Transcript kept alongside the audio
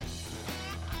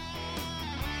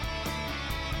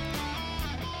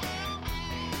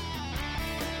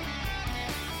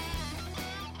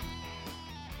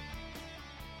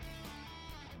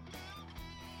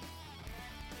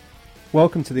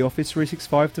Welcome to the Office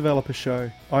 365 Developer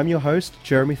Show. I'm your host,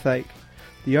 Jeremy Thake,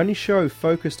 the only show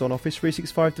focused on Office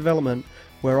 365 development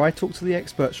where I talk to the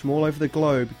experts from all over the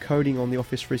globe coding on the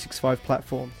Office 365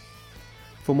 platform.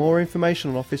 For more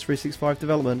information on Office 365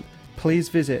 development, please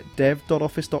visit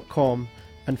dev.office.com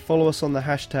and follow us on the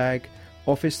hashtag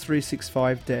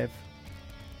Office365Dev.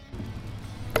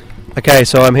 Okay,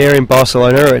 so I'm here in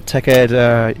Barcelona at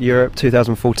TechEd Europe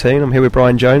 2014. I'm here with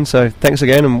Brian Jones, so thanks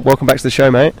again and welcome back to the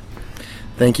show, mate.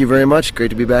 Thank you very much. Great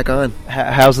to be back on.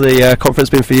 How's the conference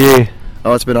been for you?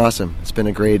 Oh, it's been awesome. It's been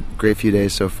a great few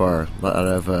days so far. A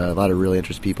lot of really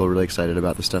interested people, really excited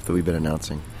about the stuff that we've been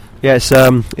announcing. Yeah, it's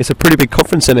a pretty big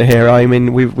conference centre here. I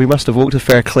mean, we must have walked a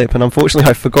fair clip, and unfortunately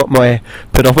I forgot my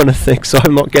pedometer thing, so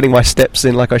I'm not getting my steps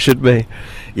in like I should be.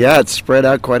 Yeah, it's spread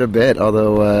out quite a bit,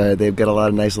 although they've got a lot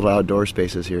of nice little outdoor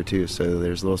spaces here too, so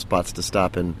there's little spots to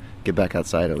stop and get back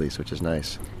outside at least, which is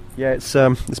nice. Yeah,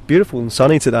 it's beautiful and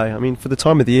sunny today. I mean, for the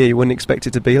time of the year, you wouldn't expect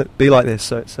it to be like this,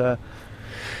 so it's a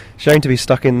shame to be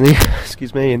stuck in the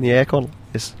in the aircon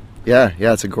like this. Yeah,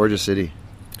 it's a gorgeous city.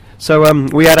 So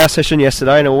we had our session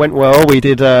yesterday and it went well. We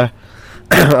did a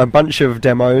bunch of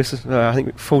demos, I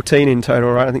think 14 in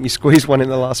total, right? I think you squeezed one in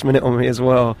the last minute on me as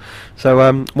well.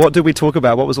 So what did we talk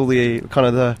about? What was all the kind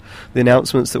of the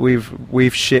announcements that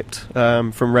we've shipped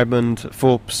from Redmond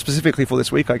specifically for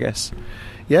this week, I guess?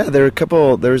 Yeah, there are a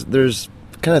couple. There's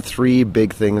kind of three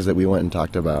big things that we went and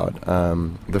talked about.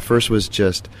 The first was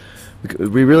just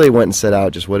we really went and set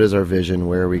out just what is our vision,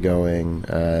 where are we going.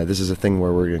 This is a thing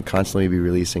where we're going to constantly be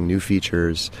releasing new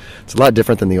features. It's a lot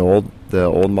different than the old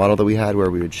model that we had, where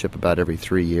we would ship about every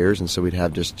 3 years, and so we'd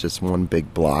have just one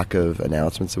big block of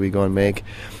announcements that we go and make.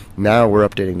 Now we're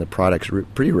updating the products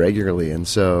pretty regularly, and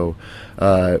so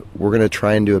we're going to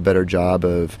try and do a better job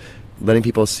of letting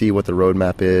people see what the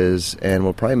roadmap is, and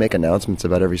we'll probably make announcements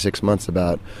about every 6 months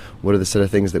about what are the set of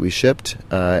things that we shipped,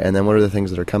 and then what are the things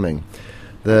that are coming.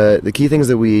 The key things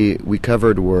that we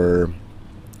covered were,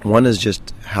 one is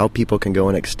just how people can go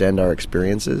and extend our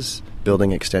experiences,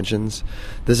 building extensions.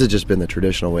 This has just been the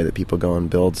traditional way that people go and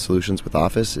build solutions with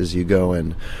Office, is you go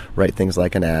and write things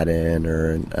like an add-in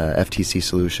or an FTC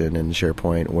solution in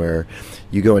SharePoint, where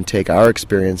you go and take our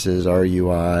experiences, our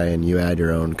UI, and you add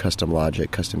your own custom logic,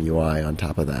 custom UI on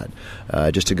top of that,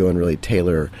 just to go and really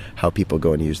tailor how people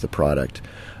go and use the product.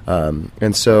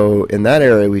 And so in that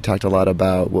area, we talked a lot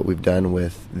about what we've done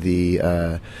with the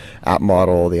app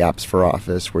model, the apps for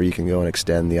Office, where you can go and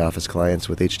extend the Office clients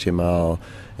with HTML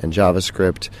and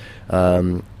JavaScript,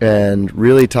 and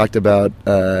really talked about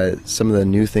some of the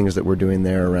new things that we're doing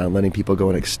there around letting people go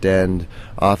and extend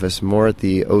Office more at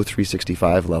the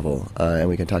O365 level, and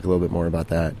we can talk a little bit more about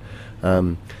that.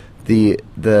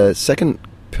 The second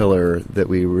pillar that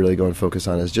we really go and focus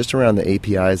on is just around the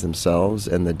APIs themselves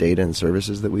and the data and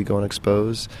services that we go and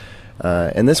expose.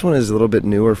 And this one is a little bit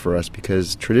newer for us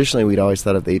because traditionally we'd always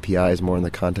thought of the APIs more in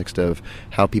the context of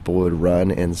how people would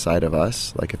run inside of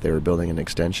us, like if they were building an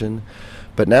extension.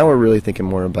 But now we're really thinking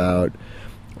more about,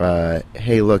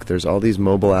 hey, look, there's all these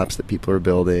mobile apps that people are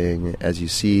building. As you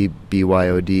see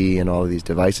BYOD and all of these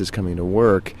devices coming to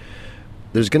work,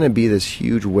 there's going to be this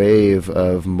huge wave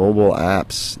of mobile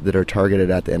apps that are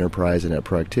targeted at the enterprise and at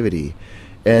productivity.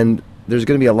 And there's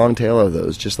going to be a long tail of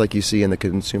those, just like you see in the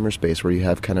consumer space where you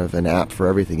have kind of an app for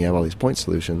everything. You have all these point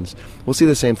solutions. We'll see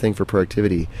the same thing for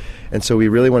productivity. And so we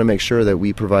really want to make sure that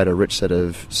we provide a rich set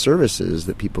of services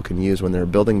that people can use when they're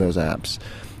building those apps.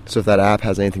 So if that app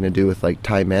has anything to do with like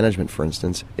time management, for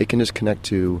instance, it can just connect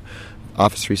to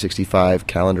Office 365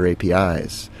 calendar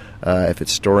APIs. If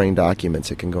it's storing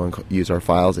documents, it can go and use our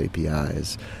Files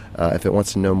APIs. If it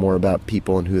wants to know more about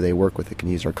people and who they work with, it can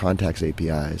use our Contacts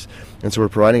APIs. And so we're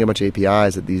providing a bunch of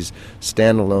APIs that these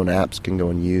standalone apps can go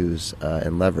and use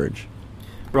and leverage.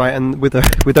 Right, and with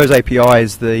those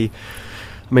APIs, we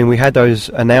had those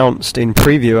announced in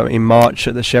preview in March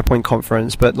at the SharePoint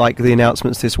conference, but like the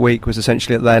announcements this week was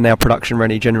essentially that they're now production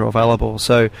ready, general available.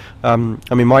 So,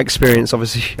 my experience,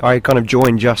 obviously, I kind of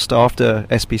joined just after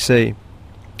SBC.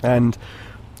 And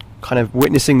kind of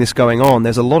witnessing this going on,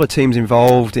 there's a lot of teams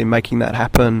involved in making that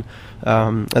happen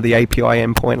at the API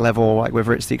endpoint level, like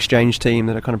whether it's the Exchange team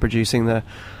that are kind of producing the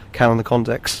calendar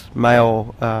contacts,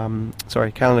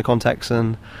 calendar contacts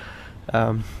and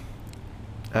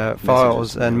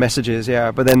files and messages, yeah.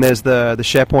 But then there's the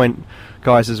SharePoint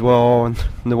guys as well, and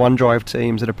the OneDrive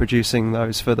teams that are producing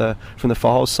those from the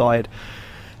files side.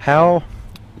 How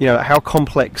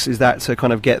complex is that to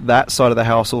kind of get that side of the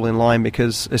house all in line?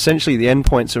 Because essentially the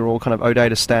endpoints are all kind of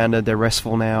OData standard, they're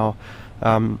RESTful now.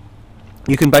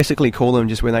 You can basically call them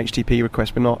just with an HTTP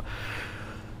request, but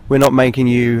we're not making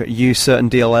you use certain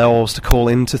DLLs to call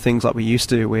into things like we used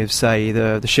to with, say,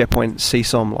 the SharePoint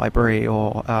CSOM library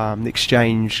or the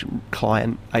Exchange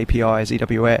client APIs,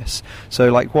 EWS. So,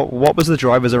 like, what was the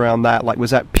drivers around that? Like,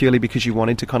 was that purely because you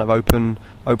wanted to kind of open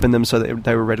them so that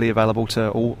they were readily available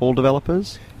to all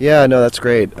developers? Yeah, no, that's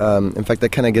great. In fact,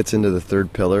 that kind of gets into the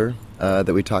third pillar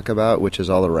that we talk about, which is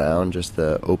all around just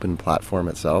the open platform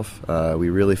itself. We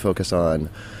really focus on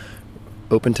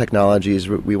open technologies.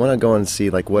 We want to go and see,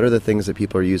 like, what are the things that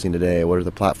people are using today, what are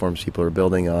the platforms people are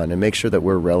building on, and make sure that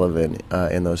we're relevant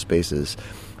in those spaces.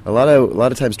 A lot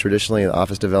of times, traditionally,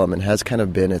 Office development has kind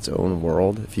of been its own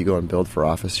world. If you go and build for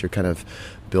Office, you're kind of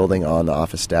building on the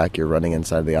Office stack. You're running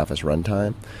inside the Office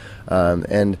runtime.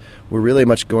 And we're really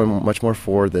going much more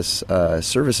for this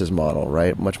services model,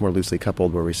 right? Much more loosely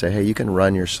coupled, where we say, hey, you can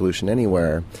run your solution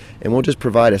anywhere, and we'll just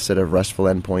provide a set of RESTful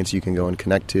endpoints you can go and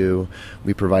connect to.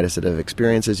 We provide a set of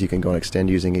experiences you can go and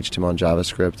extend using HTML and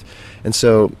JavaScript. And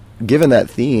so, given that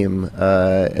theme,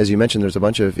 as you mentioned, there's a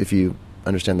bunch of, if you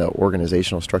understand the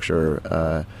organizational structure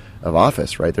of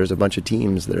Office, right? There's a bunch of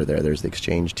teams that are there. There's the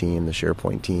Exchange team, the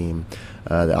SharePoint team,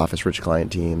 the Office Rich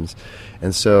Client teams.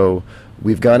 And so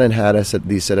we've gone and had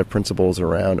these set of principles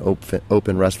around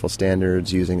open RESTful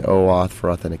standards, using OAuth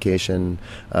for authentication,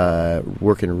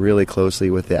 working really closely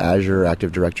with the Azure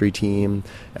Active Directory team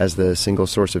as the single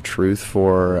source of truth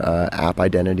for app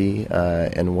identity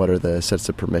and what are the sets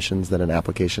of permissions that an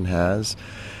application has.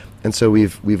 And so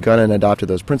we've gone and adopted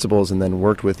those principles and then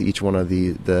worked with each one of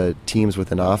the teams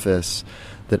within Office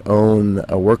that own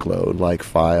a workload like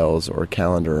Files or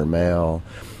Calendar or Mail,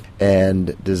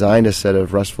 and designed a set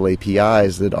of RESTful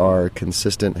APIs that are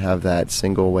consistent, have that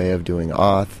single way of doing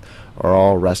auth, are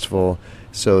all RESTful,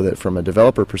 so that from a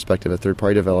developer perspective, a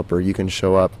third-party developer, you can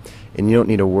show up and you don't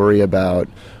need to worry about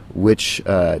which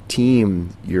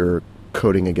team you're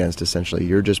coding against, essentially.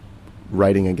 You're just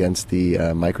writing against the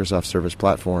Microsoft Service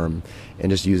Platform and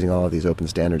just using all of these open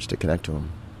standards to connect to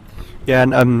them. Yeah,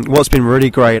 and what's been really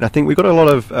great, I think we've got a lot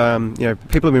of,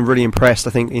 people have been really impressed,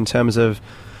 I think, in terms of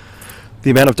the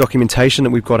amount of documentation that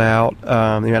we've got out, the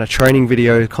amount of training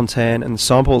video content and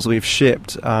samples we've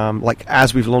shipped,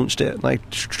 as we've launched it. Like,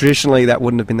 traditionally that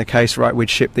wouldn't have been the case, right? We'd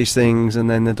ship these things and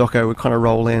then the doco would kind of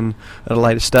roll in at a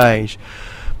later stage.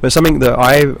 But something that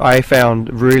I found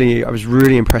I was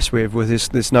really impressed with was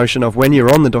this notion of, when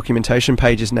you're on the documentation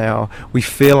pages now, we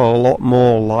feel a lot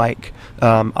more like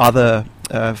other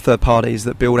third parties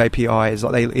that build APIs,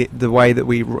 like the way that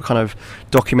we kind of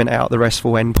document out the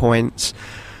RESTful endpoints.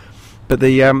 But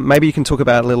maybe you can talk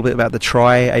about a little bit about the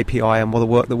Try API and the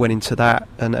work that went into that,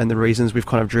 and the reasons we've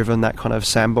kind of driven that kind of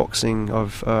sandboxing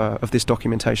of this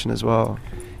documentation as well.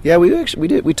 Yeah,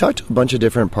 we talked to a bunch of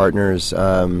different partners.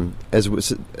 There's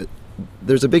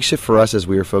a big shift for us as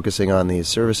we were focusing on these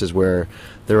services, where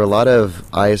there are a lot of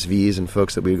ISVs and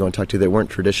folks that we would go and talk to that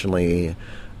weren't traditionally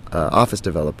Office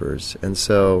developers. And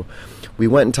so we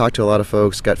went and talked to a lot of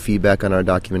folks, got feedback on our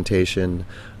documentation.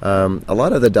 A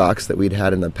lot of the docs that we'd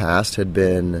had in the past had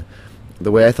been,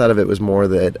 the way I thought of it was more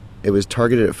that it was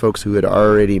targeted at folks who had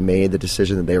already made the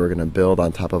decision that they were going to build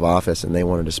on top of Office, and they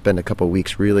wanted to spend a couple of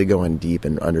weeks really going deep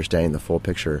and understanding the full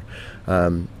picture,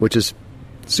 which is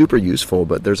super useful.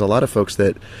 But there's a lot of folks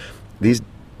that these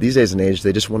days and age,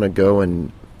 they just want to go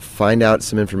and find out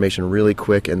some information really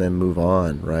quick and then move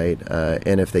on, right?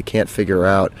 And if they can't figure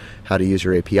out how to use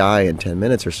your API in 10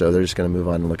 minutes or so, they're just going to move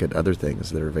on and look at other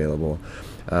things that are available.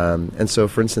 And so,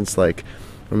 for instance, like,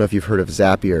 I don't know if you've heard of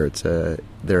Zapier.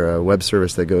 They're a web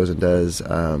service that goes and does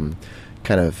kind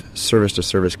of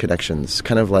service-to-service connections,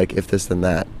 kind of like If This Then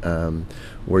That,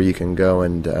 where you can go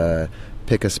and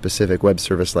pick a specific web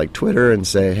service like Twitter and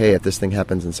say, hey, if this thing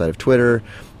happens inside of Twitter,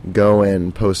 go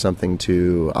and post something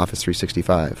to Office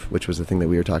 365, which was the thing that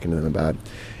we were talking to them about.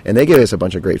 And they gave us a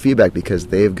bunch of great feedback because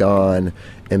they've gone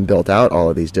and built out all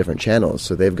of these different channels.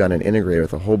 So they've gone and integrated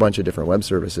with a whole bunch of different web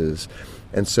services.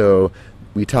 And so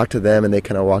we talked to them, and they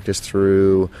kind of walked us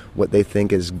through what they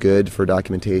think is good for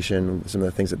documentation, some of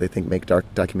the things that they think make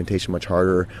documentation much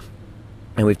harder.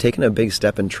 And we've taken a big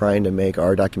step in trying to make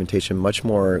our documentation much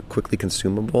more quickly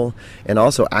consumable and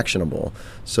also actionable,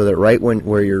 so that right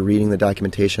where you're reading the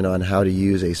documentation on how to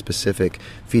use a specific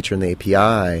feature in the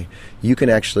API, you can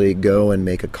actually go and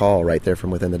make a call right there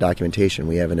from within the documentation.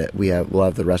 We'll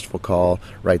have the RESTful call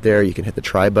right there. You can hit the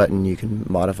try button. You can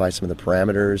modify some of the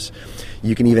parameters.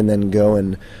 You can even then go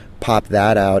and pop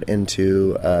that out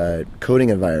into a coding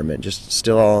environment, just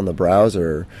still all in the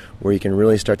browser, where you can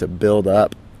really start to build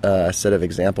up a set of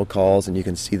example calls, and you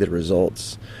can see the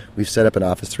results. We've set up an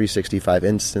Office 365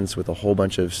 instance with a whole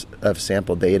bunch of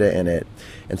sample data in it,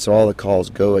 and so all the calls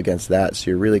go against that,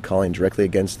 so you're really calling directly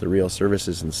against the real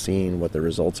services and seeing what the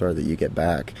results are that you get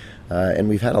back. And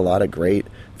we've had a lot of great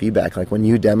feedback. Like when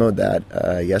you demoed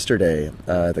that yesterday,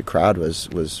 the crowd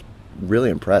was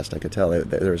really impressed. I could tell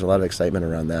there was a lot of excitement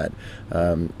around that,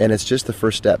 and it's just the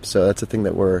first step. So that's the thing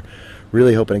that we're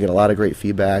really hoping to get a lot of great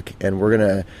feedback, and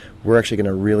we're actually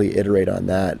gonna really iterate on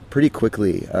that pretty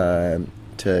quickly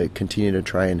to continue to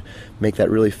try and make that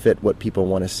really fit what people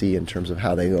want to see in terms of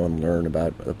how they go and learn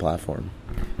about the platform.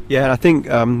 Yeah, and I think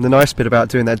the nice bit about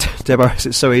doing that demo is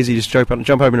it's so easy. You just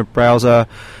jump open a browser,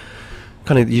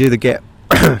 kind of you do the get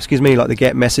like the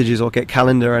get messages or get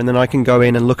calendar, and then I can go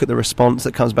in and look at the response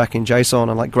that comes back in JSON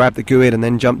and like grab the GUID and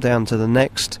then jump down to the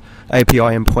next API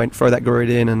endpoint, throw that GUID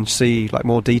in and see like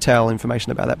more detail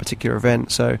information about that particular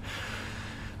event. So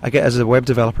I get, as a web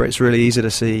developer, it's really easy to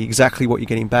see exactly what you're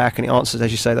getting back, and it answers, as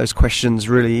you say, those questions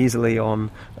really easily on,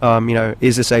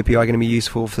 is this API going to be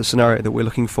useful for the scenario that we're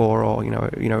looking for, or the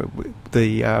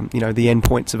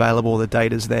endpoints available, the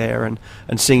data's there,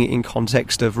 and seeing it in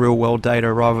context of real world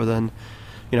data rather than,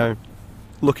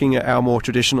 looking at our more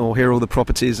traditional, here are all the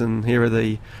properties and here are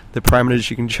the parameters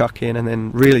you can chuck in, and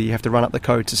then really you have to run up the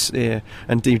code to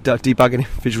and debug it in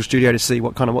Visual Studio to see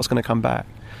what's going to come back.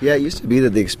 Yeah, it used to be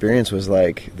that the experience was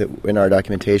like that in our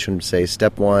documentation, say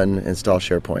step 1, install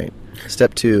SharePoint,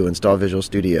 step 2, install Visual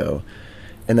Studio,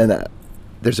 and then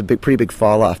there's a pretty big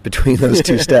fall off between those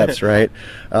two steps, right?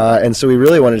 And so we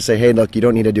really wanted to say, hey, look, you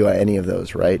don't need to do any of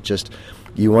those, right? Just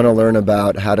you want to learn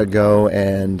about how to go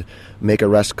and make a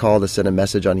REST call to send a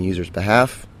message on a user's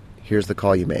behalf. Here's the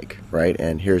call you make, right?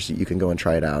 And you can go and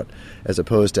try it out, as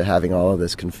opposed to having all of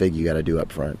this config you got to do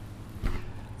up front.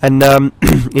 And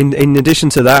in addition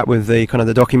to that, with the kind of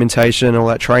the documentation and all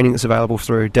that training that's available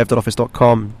through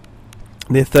dev.office.com,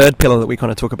 the third pillar that we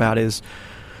kind of talk about is,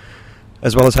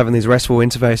 as well as having these RESTful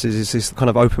interfaces, is this kind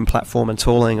of open platform and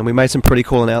tooling. And we made some pretty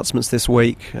cool announcements this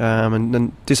week,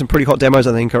 and did some pretty hot demos,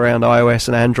 I think, around iOS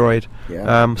and Android.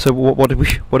 Yeah. So what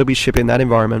did we ship in that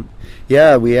environment?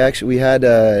 Yeah, we had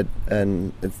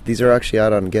these are actually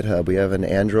out on GitHub. We have an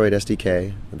Android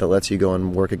SDK that lets you go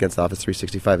and work against Office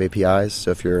 365 APIs.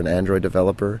 So if you're an Android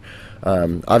developer,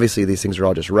 obviously these things are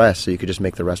all just REST, so you could just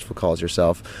make the RESTful calls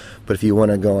yourself. But if you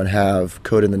want to go and have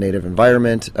code in the native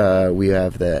environment, we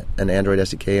have an Android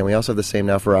SDK, and we also have the same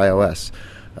now for iOS.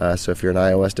 So if you're an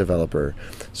iOS developer.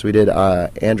 So we did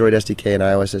Android SDK and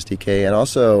iOS SDK, and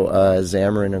also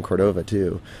Xamarin and Cordova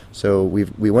too. So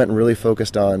we went and really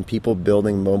focused on people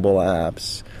building mobile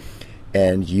apps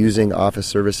and using Office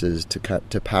services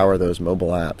to power those mobile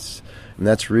apps. And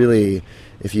that's really,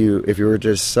 if you were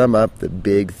to sum up the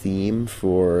big theme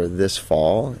for this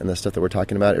fall and the stuff that we're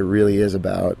talking about, it really is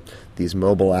about these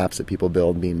mobile apps that people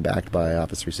build being backed by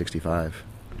Office 365.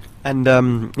 And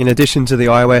in addition to the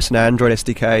iOS and Android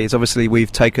SDKs, obviously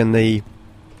we've taken the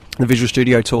Visual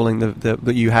Studio tooling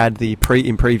that you had in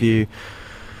preview,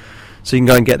 so you can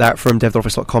go and get that from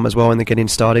dev.office.com as well in the Getting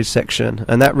Started section.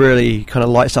 And that really kind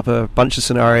of lights up a bunch of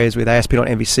scenarios with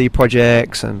ASP.MVC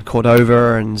projects and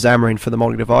Cordova and Xamarin for the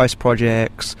multi-device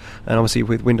projects, and obviously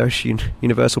with Windows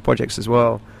Universal projects as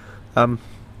well.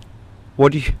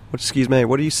 What do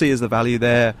you see as the value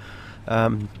there?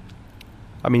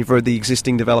 For the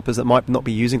existing developers that might not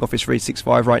be using Office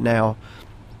 365 right now,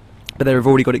 but they've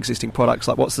already got existing products,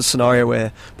 like what's the scenario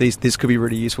where this could be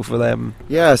really useful for them?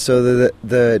 Yeah, so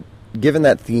the given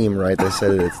that theme, right, they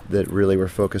said that really we're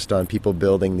focused on people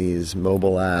building these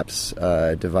mobile apps,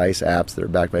 device apps that are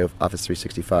backed by Office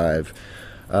 365.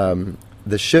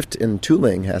 The shift in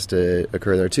tooling has to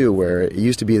occur there too, where it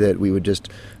used to be that we would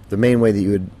the main way that you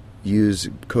would use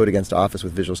code against Office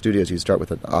with Visual Studio is you'd start with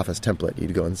an Office template.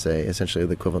 You'd go and say essentially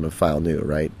the equivalent of file new,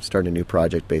 right? Start a new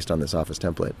project based on this Office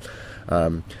template.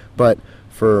 But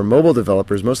for mobile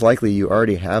developers, most likely you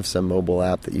already have some mobile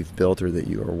app that you've built or that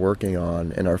you are working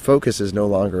on, and our focus is no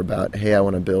longer about, hey, I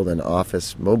want to build an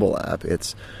Office mobile app.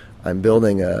 It's, I'm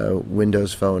building a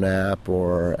Windows Phone app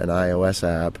or an iOS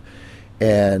app,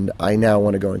 and I now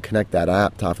want to go and connect that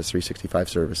app to Office 365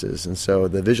 services. And so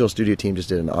the Visual Studio team just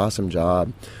did an awesome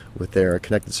job with their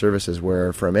connected services,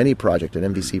 where from any project,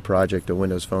 an MVC project, a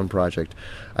Windows Phone project,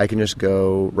 I can just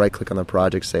go right-click on the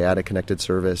project, say add a connected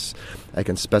service. I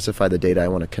can specify the data I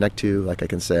want to connect to. Like I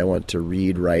can say I want to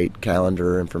read, write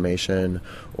calendar information,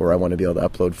 or I want to be able to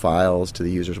upload files to the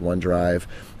user's OneDrive.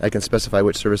 I can specify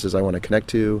which services I want to connect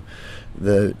to.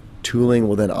 The tooling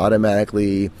will then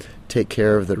automatically take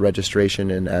care of the registration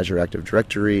in Azure Active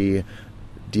Directory,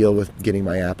 deal with getting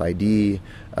my app ID.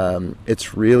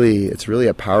 It's really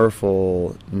a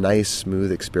powerful, nice,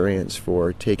 smooth experience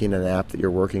for taking an app that you're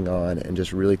working on and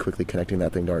just really quickly connecting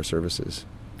that thing to our services.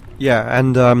 Yeah,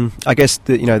 and I guess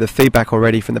the feedback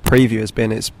already from the preview has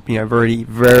been it's very,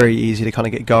 very easy to kind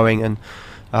of get going, and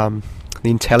the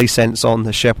IntelliSense on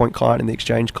the SharePoint client and the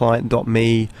Exchange client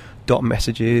 .me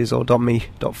 .messages or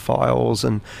 .me.files,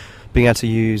 and being able to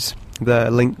use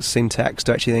the link syntax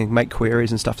to actually make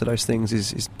queries and stuff to those things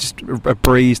is just a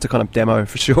breeze to kind of demo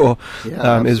for sure.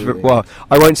 Yeah, well,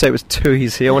 I won't say it was too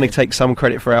easy. I want to take some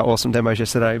credit for our awesome demos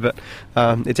yesterday, but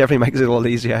it definitely makes it a lot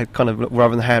easier, kind of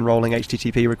rather than hand rolling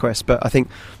HTTP requests. But I think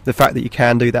the fact that you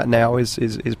can do that now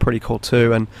is pretty cool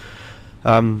too. And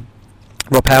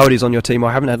Rob Howard is on your team.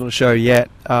 I haven't had on the show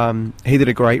yet. He did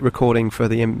a great recording for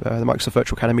the Microsoft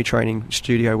Virtual Academy training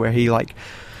studio where he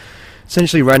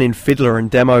essentially ran in Fiddler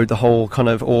and demoed the whole kind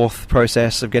of auth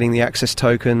process of getting the access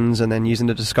tokens and then using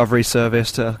the discovery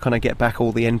service to kind of get back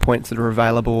all the endpoints that are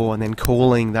available and then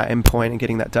calling that endpoint and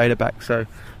getting that data back. So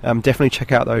definitely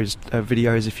check out those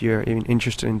videos if you're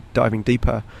interested in diving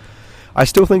deeper. I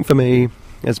still think for me,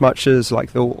 as much as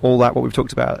all that what we've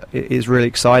talked about is really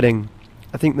exciting,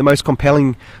 I think the most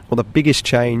compelling or the biggest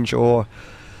change, or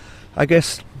I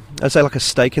guess I'd say like a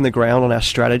stake in the ground on our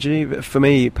strategy, for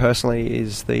me personally,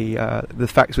 is the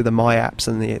facts with the My Apps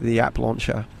and the app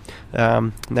launcher.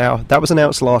 Now, that was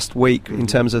announced last week in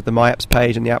terms of the My Apps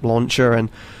page and the app launcher, and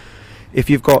if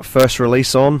you've got first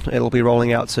release on, it'll be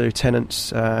rolling out to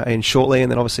tenants in shortly, and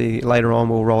then obviously later on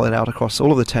we'll roll it out across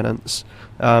all of the tenants.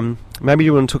 Maybe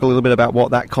you want to talk a little bit about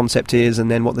what that concept is and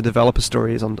then what the developer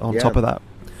story is on top of that.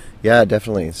 Yeah,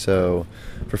 definitely. So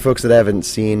for folks that haven't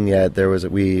seen yet,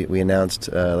 we announced,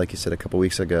 like you said, a couple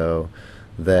weeks ago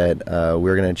that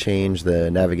we're going to change the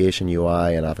navigation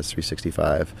UI in Office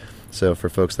 365. So for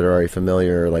folks that are already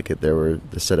familiar, there were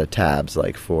the set of tabs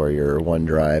for your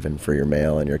OneDrive and for your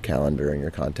mail and your calendar and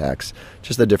your contacts,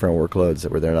 just the different workloads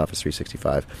that were there in Office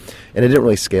 365. And it didn't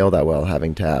really scale that well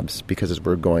having tabs, because as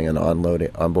we're going and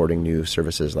onboarding new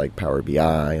services like Power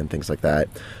BI and things like that,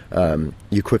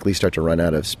 you quickly start to run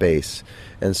out of space.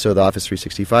 And so the Office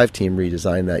 365 team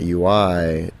redesigned that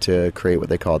UI to create what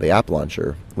they call the app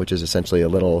launcher, which is essentially a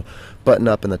little button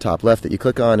up in the top left that you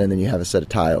click on, and then you have a set of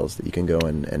tiles that you can go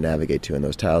and navigate to, and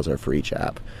those tiles are for each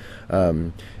app.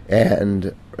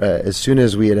 As soon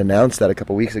as we had announced that a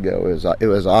couple weeks ago, it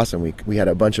was awesome. We had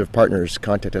a bunch of partners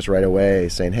contact us right away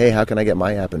saying, "Hey, how can I get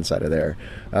my app inside of there?"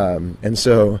 And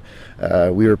so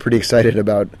we were pretty excited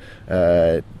about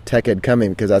TechEd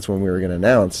coming, because that's when we were going to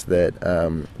announce that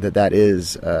that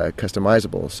is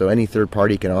customizable. So any third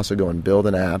party can also go and build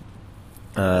an app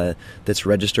that's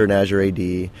registered in Azure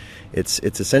AD. It's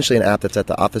essentially an app that's at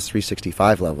the Office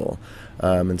 365 level.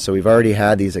 And so we've already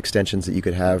had these extensions that you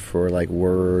could have for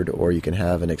Word, or you can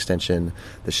have an extension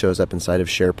that shows up inside of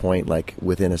SharePoint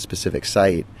within a specific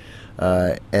site.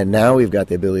 And now we've got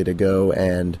the ability to go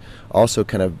and also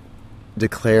kind of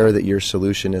declare that your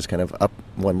solution is kind of up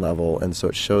one level, and so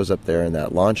it shows up there in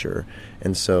that launcher.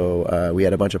 And so we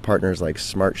had a bunch of partners like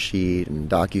Smartsheet and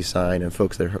DocuSign and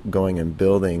folks that are going and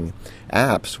building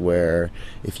apps where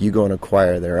if you go and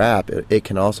acquire their app, it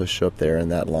can also show up there in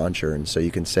that launcher. And so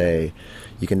you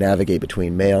can navigate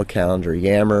between Mail, Calendar,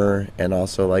 Yammer, and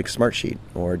also Smartsheet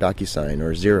or DocuSign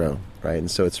or Xero, right?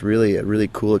 And so it's really a really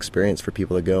cool experience for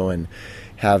people to go and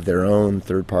have their own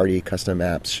third-party custom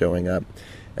apps showing up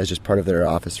as just part of their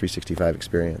Office 365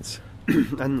 experience.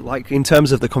 And in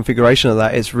terms of the configuration of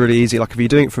that, it's really easy. If you're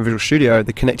doing it from Visual Studio,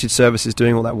 the connected service is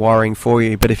doing all that wiring for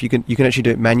you. But if you can actually do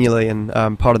it manually. And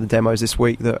part of the demos this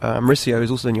week that Mauricio,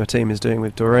 who's also in your team, is doing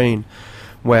with Doreen,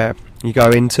 where you go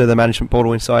into the management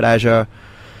portal inside Azure,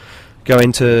 go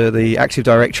into the Active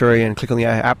Directory and click on the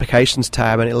Applications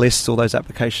tab, and it lists all those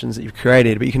applications that you've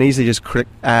created. But you can easily just click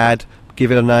Add,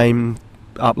 give it a name,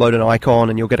 upload an icon,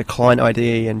 and you'll get a client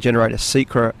ID and generate a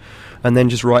secret. And then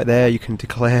just right there you can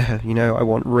declare, I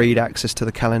want read access to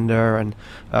the calendar and,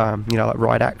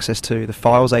 write access to the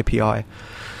Files API.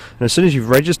 And as soon as you've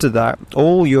registered that,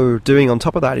 all you're doing on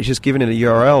top of that is just giving it a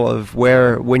URL of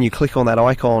when you click on that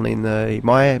icon in the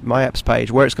My Apps page,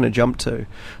 where it's going to jump to.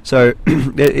 So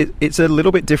it's a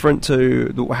little bit different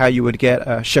to how you would get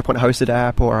a SharePoint hosted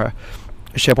app or a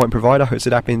SharePoint provider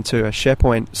hosted app into a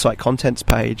SharePoint site contents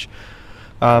page.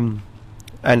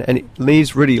 And it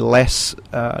leaves really less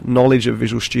knowledge of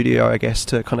Visual Studio, I guess,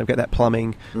 to kind of get that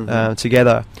plumbing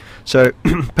together. So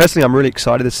personally, I'm really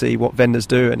excited to see what vendors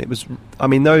do. And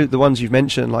the ones you've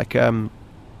mentioned,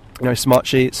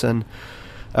 Smartsheets and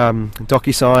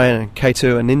DocuSign and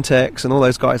K2 and Nintex and all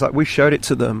those guys, we showed it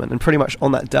to them, and pretty much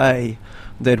on that day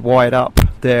they'd wired up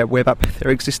their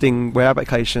their existing web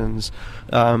applications,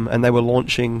 and they were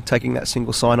taking that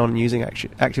single sign-on and using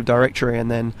Active Directory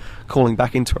and then calling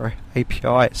back into our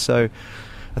API. So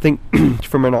I think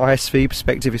from an ISV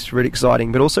perspective, it's really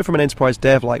exciting, but also from an enterprise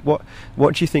dev, like what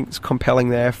do you think is compelling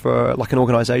there for like an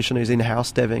organization who's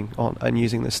in-house deving on and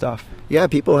using this stuff? Yeah,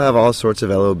 people have all sorts of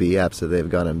LOB apps that they've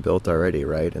gone and built already,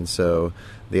 right? And so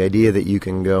the idea that you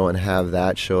can go and have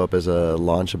that show up as a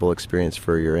launchable experience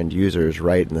for your end users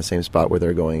right in the same spot where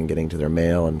they're going and getting to their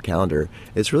mail and calendar,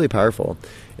 it's really powerful.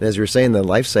 And as you were saying, the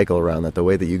life cycle around that, the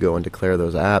way that you go and declare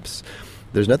those apps,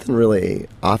 there's nothing really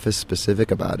Office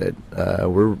specific about it.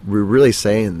 We're really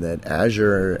saying that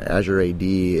Azure AD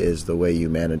is the way you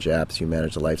manage apps, you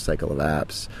manage the life cycle of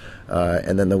apps.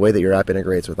 And then the way that your app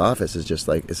integrates with Office is just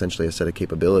like essentially a set of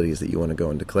capabilities that you want to go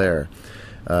and declare.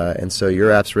 And so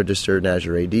your app's registered in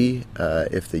Azure AD.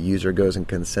 If the user goes and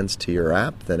consents to your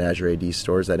app, then Azure AD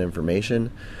stores that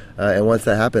information. And once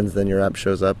that happens, then your app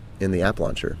shows up in the app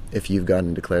launcher. If you've gone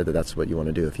and declared that that's what you want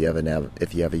to do, if you have a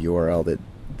URL that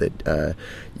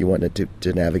you want it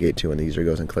to navigate to when the user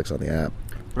goes and clicks on the app.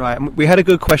 Right. We had a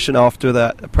good question after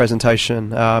that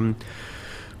presentation,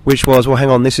 which was, well,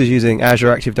 hang on, this is using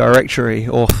Azure Active Directory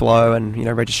or Flow and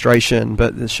registration,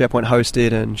 but the SharePoint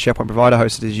hosted and SharePoint provider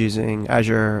hosted is using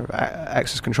Azure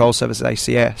Access Control Service,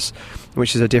 ACS,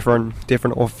 which is a different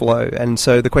Flow. And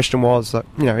so the question was,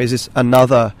 is this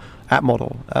another app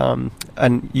model?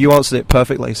 And you answered it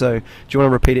perfectly. So do you want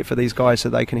to repeat it for these guys so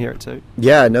they can hear it too?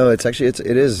 Yeah, no, it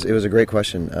was a great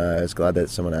question. I was glad that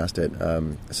someone asked it.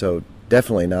 So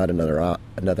definitely not another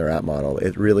app model.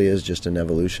 It really is just an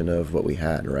evolution of what we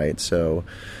had, right? So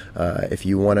if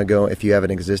you have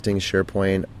an existing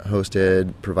SharePoint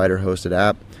hosted, provider hosted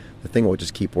app, the thing will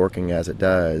just keep working as it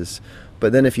does.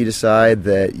 But then if you decide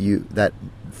that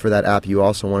for that app you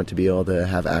also want it to be able to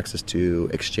have access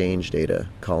to Exchange data,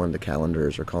 call into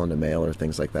calendars or call into mail or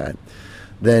things like that,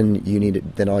 then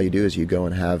all you do is you go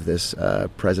and have this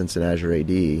presence in Azure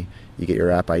AD. You get your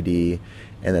app ID,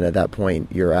 and then at that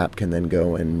point your app can then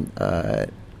go and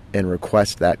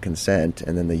request that consent,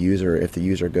 and then if the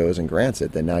user goes and grants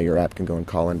it, then now your app can go and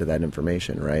call into that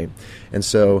information, right? And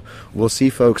so we'll see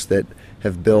folks that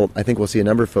have built, I think we'll see a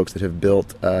number of folks that have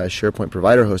built SharePoint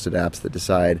provider hosted apps that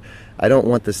decide, I don't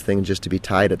want this thing just to be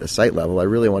tied at the site level. I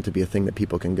really want it to be a thing that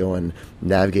people can go and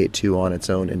navigate to on its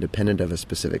own, independent of a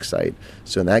specific site.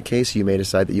 So in that case, you may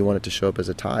decide that you want it to show up as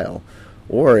a tile,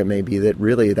 or it may be that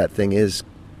really that thing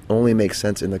only makes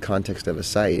sense in the context of a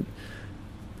site.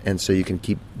 And so the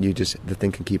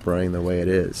thing can keep running the way it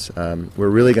is. We're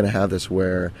really going to have this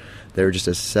where there are just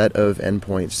a set of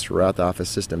endpoints throughout the Office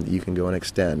system that you can go and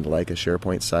extend, like a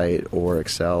SharePoint site or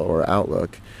Excel or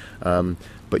Outlook.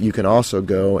 But you can also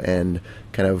go and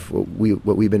kind of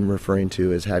what we've been referring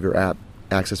to is have your app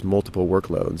access multiple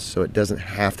workloads. So it doesn't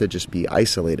have to just be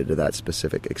isolated to that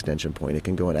specific extension point. It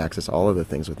can go and access all of the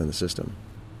things within the system.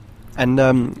 And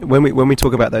when we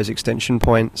talk about those extension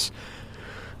points,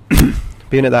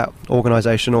 being at that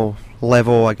organizational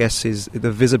level, I guess, is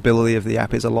the visibility of the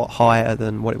app is a lot higher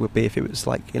than what it would be if it was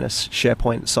like in a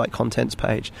SharePoint site contents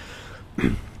page.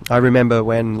 I remember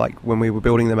when we were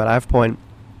building them at AvePoint,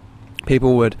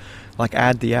 people would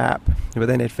add the app, but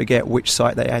then they'd forget which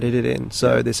site they added it in.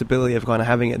 So this ability of kind of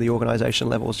having it at the organization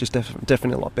level is just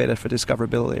definitely a lot better for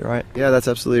discoverability, right? Yeah, that's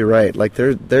absolutely right.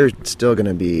 There's still going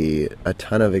to be a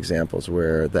ton of examples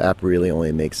where the app really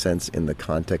only makes sense in the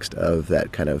context of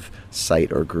that kind of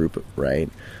site or group, right?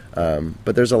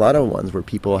 But there's a lot of ones where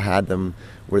people had them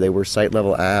where they were site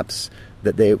level apps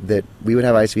that we would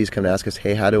have ISVs come and ask us,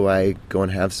 hey, how do I go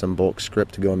and have some bulk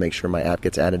script to go and make sure my app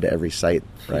gets added to every site,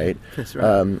 right? That's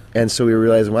right. And so we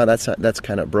realized, wow, that's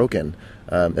kind of broken,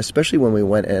 especially when we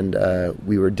went and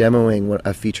we were demoing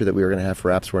a feature that we were going to have for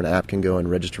apps where an app can go and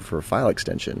register for a file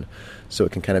extension. So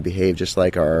it can kind of behave just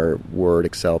like our Word,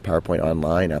 Excel, PowerPoint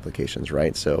online applications,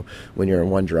 right? So when you're in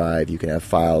OneDrive, you can have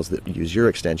files that use your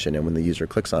extension, and when the user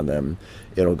clicks on them,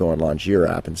 it'll go and launch your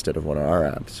app instead of one of our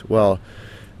apps. Well,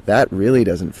 that really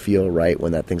doesn't feel right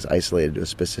when that thing's isolated to a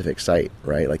specific site,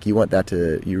 right? Like you want that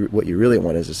what you really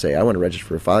want is to say, I want to register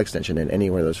for a file extension, and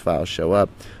anywhere those files show up,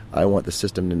 I want the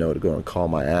system to know to go and call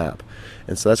my app.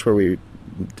 And so that's where we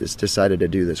just decided to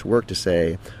do this work to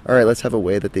say, all right, let's have a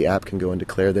way that the app can go and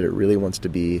declare that it really wants to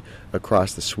be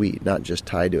across the suite, not just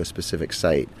tied to a specific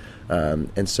site.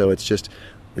 And so it's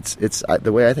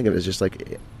the way I think of it is just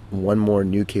like one more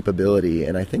new capability.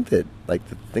 And I think that the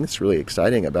thing that's really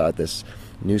exciting about this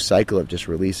new cycle of just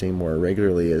releasing more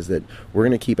regularly is that we're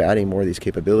going to keep adding more of these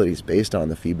capabilities based on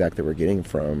the feedback that we're getting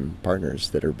from partners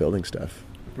that are building stuff.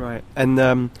 Right.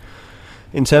 And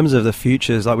in terms of the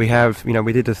futures, like we have,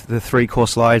 we did the 3 core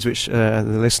slides, which the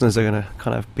listeners are going to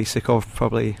kind of be sick of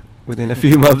probably within a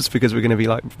few months, because we're going to be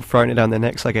like throwing it down their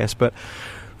necks, I guess. But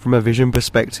from a vision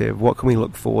perspective, what can we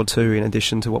look forward to in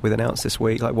addition to what we've announced this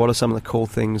week? Like, what are some of the cool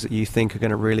things that you think are going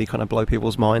to really kind of blow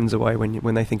people's minds away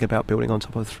when they think about building on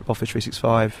top of Office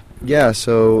 365? Yeah,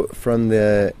 so from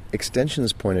the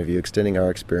extensions point of view, extending our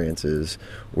experiences,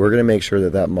 we're going to make sure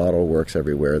that model works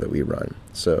everywhere that we run.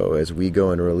 So as we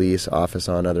go and release Office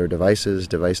on other devices,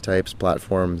 device types,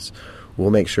 platforms,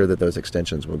 we'll make sure that those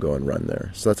extensions will go and run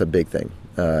there. So that's a big thing,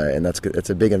 and it's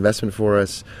a big investment for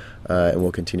us, and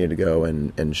we'll continue to go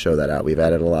and show that out. We've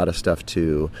added a lot of stuff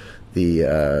to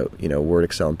the Word,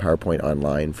 Excel, and PowerPoint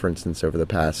online, for instance, over the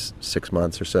past 6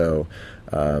 months or so.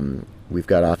 We've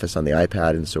got Office on the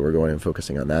iPad, and so we're going and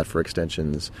focusing on that for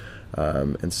extensions.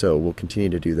 And so we'll continue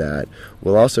to do that.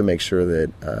 We'll also make sure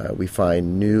that we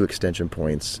find new extension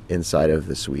points inside of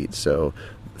the suite. So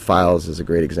Files is a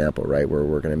great example, right, where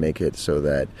we're going to make it so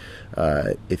that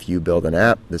if you build an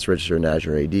app that's registered in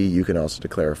Azure AD, you can also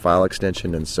declare a file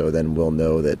extension, and so then we'll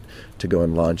know that to go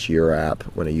and launch your app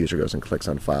when a user goes and clicks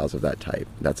on files of that type.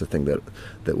 That's a thing that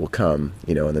will come,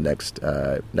 in the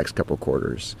next couple of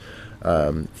quarters.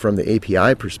 From the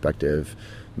API perspective,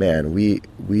 man,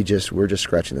 we're just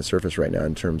scratching the surface right now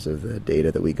in terms of the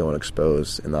data that we go and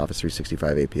expose in the Office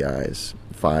 365 APIs,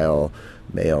 file,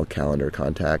 mail, calendar,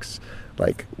 contacts.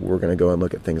 Like, we're going to go and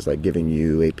look at things like giving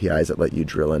you APIs that let you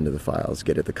drill into the files,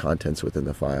 get at the contents within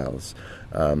the files.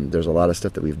 There's a lot of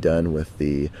stuff that we've done with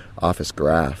the Office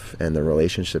graph and the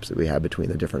relationships that we have between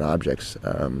the different objects,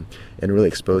 and really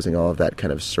exposing all of that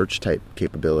kind of search type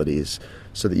capabilities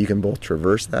so that you can both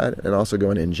traverse that and also go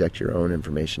and inject your own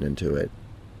information into it.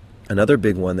 Another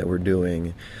big one that we're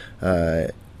doing,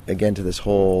 again, to this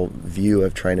whole view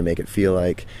of trying to make it feel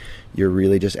like you're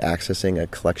really just accessing a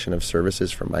collection of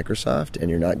services from Microsoft and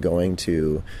you're not going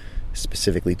to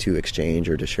specifically to Exchange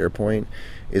or to SharePoint,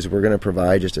 is we're going to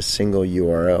provide just a single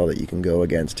URL that you can go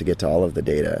against to get to all of the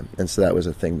data. And so that was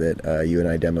a thing that you and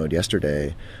I demoed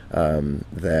yesterday,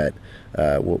 that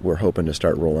we're hoping to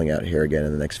start rolling out here again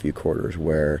in the next few quarters,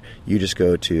 where you just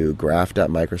go to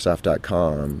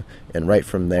graph.microsoft.com, and right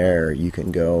from there you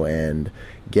can go and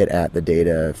get at the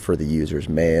data for the user's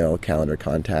mail, calendar,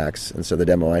 contacts. And so the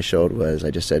demo I showed was,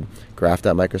 I just said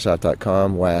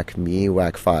graph.microsoft.com, whack me,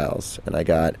 whack files, and I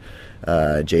got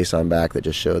JSON back that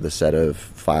just showed the set of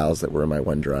files that were in my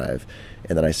OneDrive.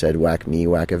 And then I said whack me,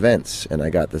 whack events, and I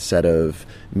got the set of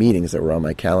meetings that were on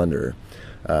my calendar.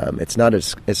 It's not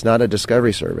a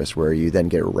discovery service where you then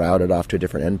get routed off to a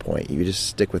different endpoint. You just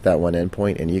stick with that one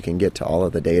endpoint and you can get to all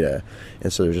of the data.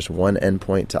 And so there's just one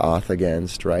endpoint to auth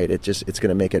against, right? It's going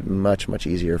to make it much, much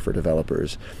easier for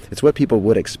developers. It's what people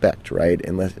would expect, right?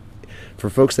 Unless for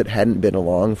folks that hadn't been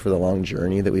along for the long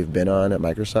journey that we've been on at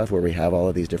Microsoft, where we have all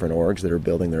of these different orgs that are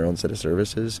building their own set of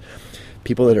services,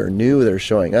 people that are new that are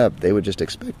showing up, they would just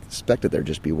expect that there'd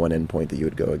just be one endpoint that you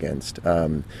would go against.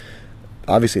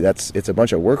 Obviously, it's a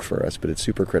bunch of work for us, but it's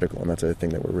super critical, and that's a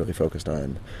thing that we're really focused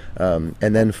on.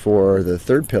 And then for the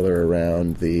third pillar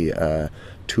around the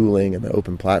tooling and the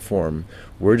open platform,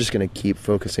 we're just going to keep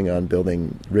focusing on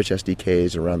building rich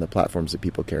SDKs around the platforms that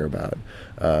people care about.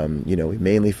 We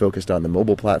mainly focused on the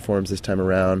mobile platforms this time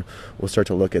around. We'll start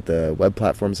to look at the web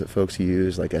platforms that folks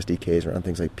use, like SDKs around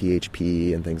things like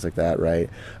PHP and things like that, right?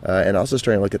 And also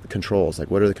starting to look at the controls,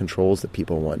 like what are the controls that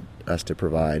people want us to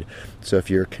provide. So if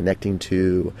you're connecting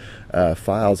to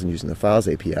files and using the Files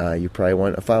API, you probably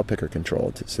want a file picker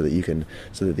control so that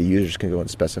the users can go and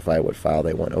specify what file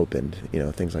they want opened,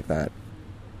 things like that.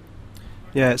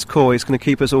 Yeah, it's cool. It's going to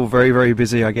keep us all very, very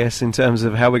busy, I guess, in terms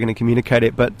of how we're going to communicate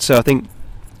it. But so I think,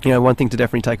 one thing to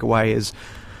definitely take away is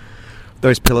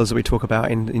those pillars that we talk about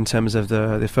in terms of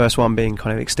the first one being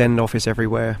kind of extend Office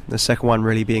everywhere, the second one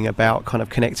really being about kind of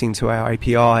connecting to our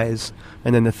APIs,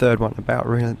 and then the third one about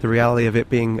the reality of it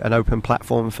being an open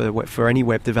platform for any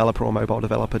web developer or mobile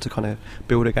developer to kind of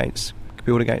build against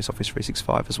Office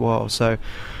 365 as well. So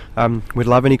we'd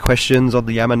love any questions on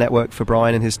the Yammer network for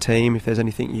Brian and his team. If there's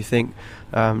anything you think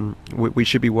we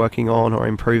should be working on or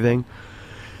improving,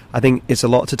 I think it's a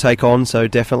lot to take on. So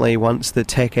definitely, once the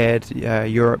Tech Ed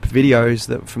Europe videos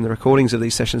that from the recordings of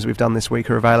these sessions we've done this week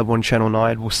are available on Channel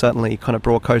 9, we'll certainly kind of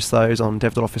broadcast those on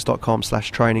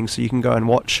dev.office.com/training, so you can go and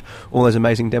watch all those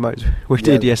amazing demos we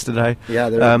did yesterday. Yeah,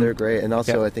 they're great. And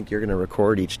also, I think you're going to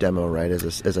record each demo, right,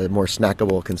 as a more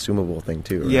snackable, consumable thing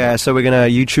too, right? Yeah, so we're going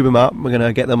to YouTube them up. We're going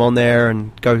to get them on there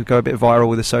and go a bit viral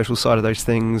with the social side of those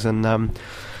things. And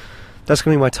That's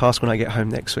going to be my task when I get home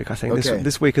next week, I think. Okay.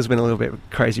 This week has been a little bit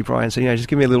crazy, Brian, so just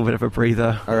give me a little bit of a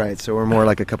breather. All right, so we're more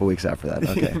like a couple weeks after that.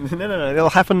 Okay. No, it'll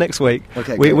happen next week.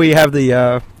 Okay, we have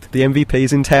the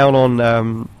MVPs in town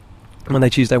on Monday,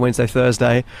 Tuesday, Wednesday,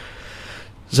 Thursday.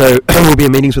 So we'll be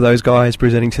in meetings with those guys,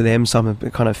 presenting to them some of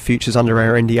the kind of futures under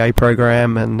our NDA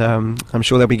program, and I'm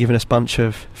sure they'll be giving us a bunch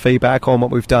of feedback on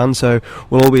what we've done. So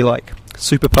we'll all be like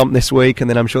super pumped this week, and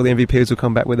then I'm sure the MVPs will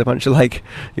come back with a bunch of like,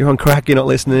 you're on crack, you're not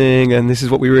listening, and this is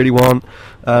what we really want.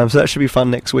 So that should be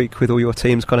fun next week with all your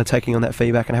teams kind of taking on that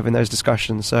feedback and having those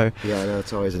discussions. So yeah, I know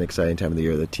it's always an exciting time of the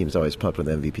year. The team's always pumped when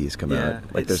the MVPs come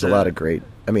out. Like there's a lot of great.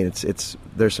 I mean,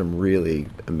 there's some really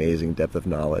amazing depth of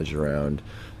knowledge around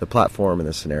the platform and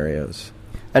the scenarios.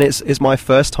 And it's my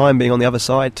first time being on the other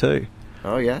side too.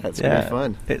 Oh yeah, it's gonna be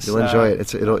fun. You'll enjoy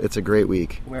it. It's a great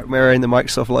week. Wearing the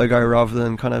Microsoft logo rather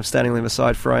than kind of standing on the other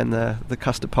side frying the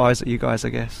custard pies at you guys, I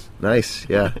guess. Nice,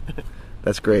 yeah.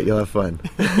 That's great. You'll have fun.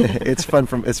 It's fun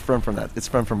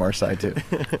from our side too.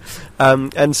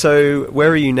 And so, where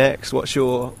are you next?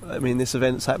 This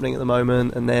event's happening at the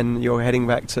moment, and then you're heading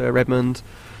back to Redmond.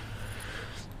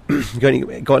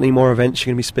 Got any more events you're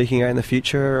going to be speaking at in the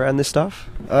future around this stuff?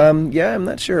 Yeah, I'm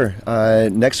not sure.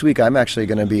 Next week I'm actually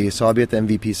going to be, so I'll be at the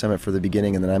MVP Summit for the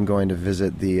beginning, and then I'm going to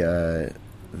visit the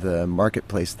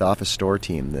marketplace, the Office Store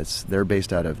team. They're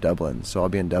based out of Dublin, so I'll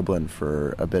be in Dublin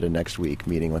for a bit of next week,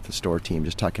 meeting with the store team,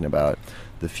 just talking about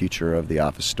the future of the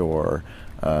Office Store,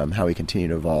 how we continue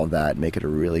to evolve that, make it a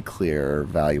really clear,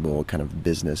 valuable kind of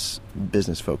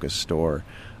business-focused store.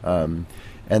 And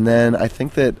then I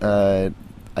think that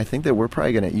we're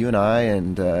probably going to, you and I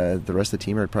and the rest of the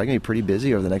team are probably going to be pretty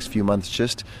busy over the next few months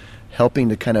just helping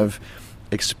to kind of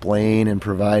explain and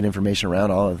provide information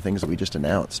around all of the things that we just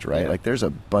announced, right? Yeah. Like there's a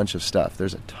bunch of stuff.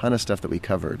 There's a ton of stuff that we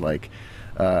covered. Like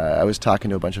I was talking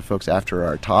to a bunch of folks after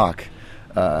our talk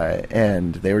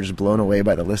and they were just blown away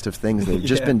by the list of things that have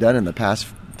just been done in the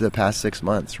past 6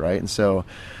 months, right? And so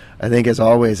I think, as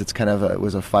always, it's kind of it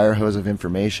was a fire hose of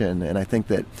information, and I think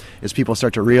that as people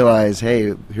start to realize,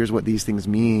 hey, here's what these things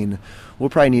mean,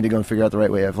 we'll probably need to go and figure out the right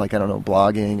way of, like, I don't know,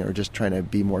 blogging, or just trying to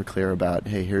be more clear about,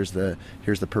 hey, here's the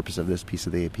purpose of this piece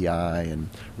of the API, and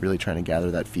really trying to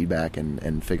gather that feedback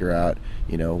and figure out,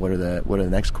 what are the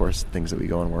next course things that we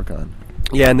go and work on.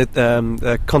 Yeah, and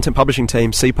the content publishing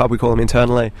team, CPub, we call them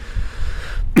internally.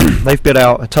 They've built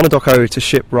out a ton of doco to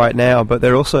ship right now, but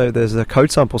there's a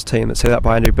code samples team that's headed up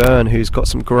by Andrew Byrne, who's got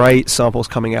some great samples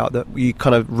coming out that you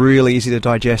kind of really easy to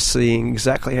digest, seeing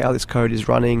exactly how this code is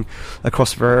running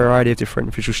across a variety of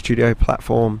different Visual Studio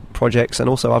platform projects and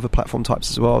also other platform types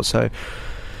as well. So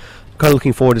kind of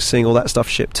looking forward to seeing all that stuff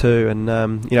shipped too. And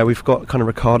we've got kind of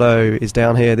Ricardo is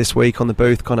down here this week on the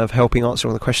booth, kind of helping answer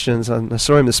all the questions. And I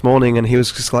saw him this morning, and he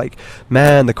was just like,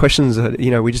 "Man, the questions are,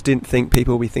 we just didn't think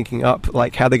people would be thinking up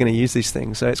like how they're going to use these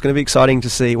things." So it's going to be exciting to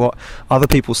see what other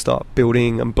people start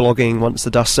building and blogging once the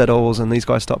dust settles and these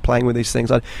guys start playing with these things.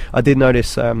 I did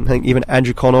notice, I think even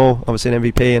Andrew Connell, obviously an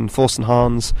MVP, and Thorsten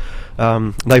Hans,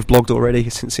 they've blogged already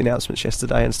since the announcements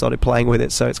yesterday and started playing with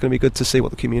it. So it's going to be good to see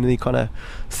what the community kind of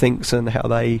thinks and how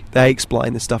they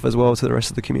explain this stuff as well to the rest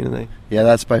of the community. Yeah,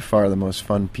 that's by far the most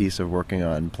fun piece of working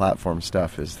on platform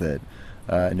stuff, is that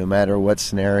no matter what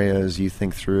scenarios you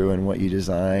think through and what you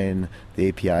design the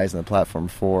APIs and the platform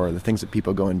for, the things that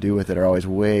people go and do with it are always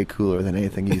way cooler than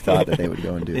anything you thought that they would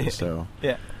go and do. So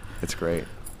yeah, it's great.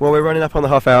 Well, we're running up on the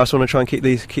half hour, so I want to try and keep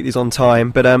these on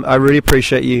time. But I really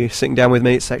appreciate you sitting down with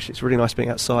me. It's really nice being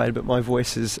outside, but my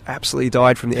voice has absolutely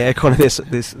died from the aircon in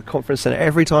this conference center.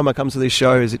 Every time I come to these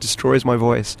shows, it destroys my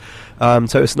voice.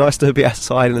 So it's nice to be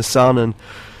outside in the sun and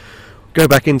go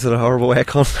back into the horrible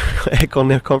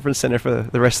aircon conference center for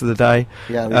the rest of the day.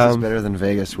 Yeah, at least it's better than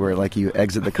Vegas, where like you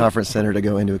exit the conference center to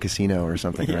go into a casino or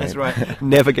something, right? That's right.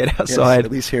 Never get outside. Yes,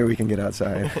 at least here we can get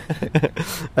outside.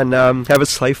 And have a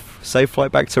safe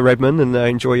flight back to Redmond, and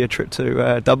enjoy your trip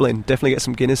to Dublin. Definitely get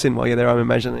some Guinness in while you're there, I'm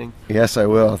imagining. Yes, I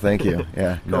will. Thank you.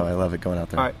 Yeah, Cool. No, I love it going out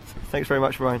there. All right. Thanks very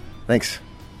much, Brian. Thanks.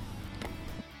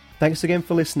 Thanks again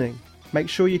for listening. Make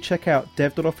sure you check out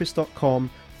dev.office.com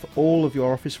for all of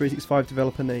your Office 365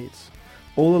 developer needs.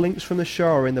 All the links from the show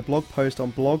are in the blog post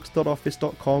on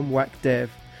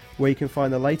blogs.office.com/dev, where you can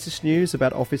find the latest news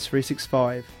about Office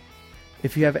 365.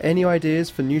 If you have any ideas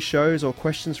for new shows or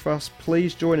questions for us,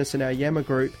 please join us in our Yammer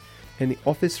group in the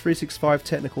Office 365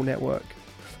 Technical Network.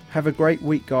 Have a great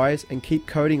week, guys, and keep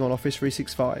coding on Office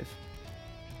 365.